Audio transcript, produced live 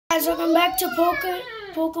Guys, welcome back to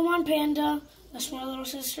Pokemon Panda. That's my little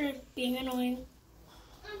sister being annoying.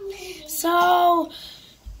 So,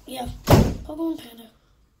 yeah, Pokemon Panda.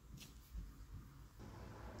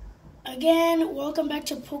 Again, welcome back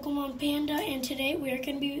to Pokemon Panda, and today we are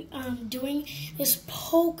going to be doing this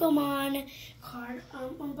Pokemon card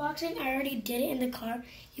unboxing. I already did it in the car.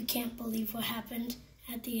 You can't believe what happened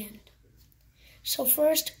at the end. So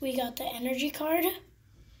first, we got the energy card,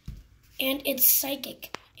 and it's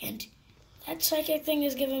psychic. And that psychic thing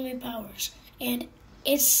is giving me powers. And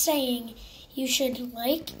it's saying you should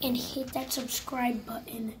like and hit that subscribe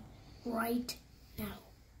button right now.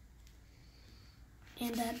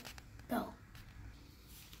 And that bell.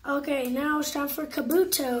 Okay, now it's time for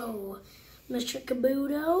Kabuto. Mr.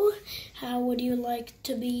 Kabuto, how would you like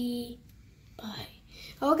to be? Bye.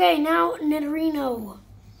 Okay, now Nidorino.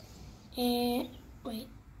 And, wait,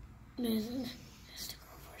 that's the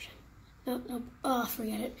girl version. Nope, oh,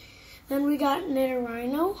 forget it. Then we got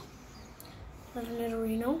Nidorino.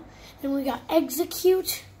 Then we got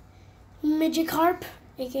Execute, Magikarp,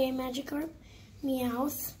 aka Magikarp,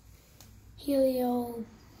 Meowth, Helioptile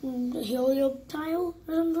or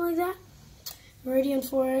something like that. Meridian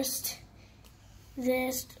Forest.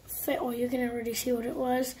 This, oh, you can already see what it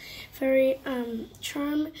was. Fairy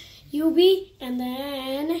Charm, Yubi, and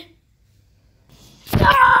then.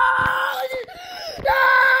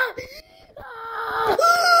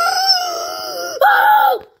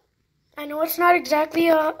 I know it's not exactly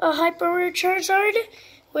a hyper rare Charizard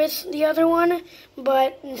with the other one,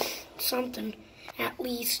 but something at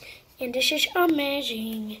least. And this is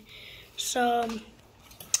amazing. So,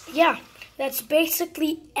 yeah, that's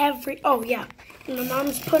basically oh yeah, and my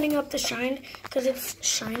mom's putting up the shine because it's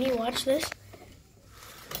shiny. Watch this.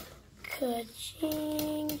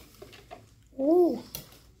 Ka-ching. Ooh.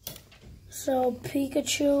 So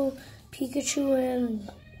Pikachu and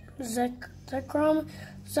Zekrom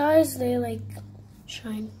size, they like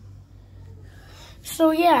shine.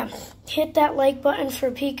 So yeah, hit that like button for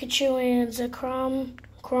Pikachu and Zekrom,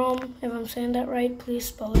 if I'm saying that right, please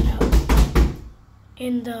spell it out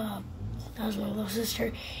that was my little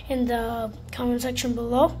sister, in the comment section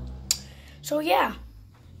below. So yeah,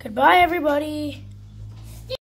 goodbye everybody.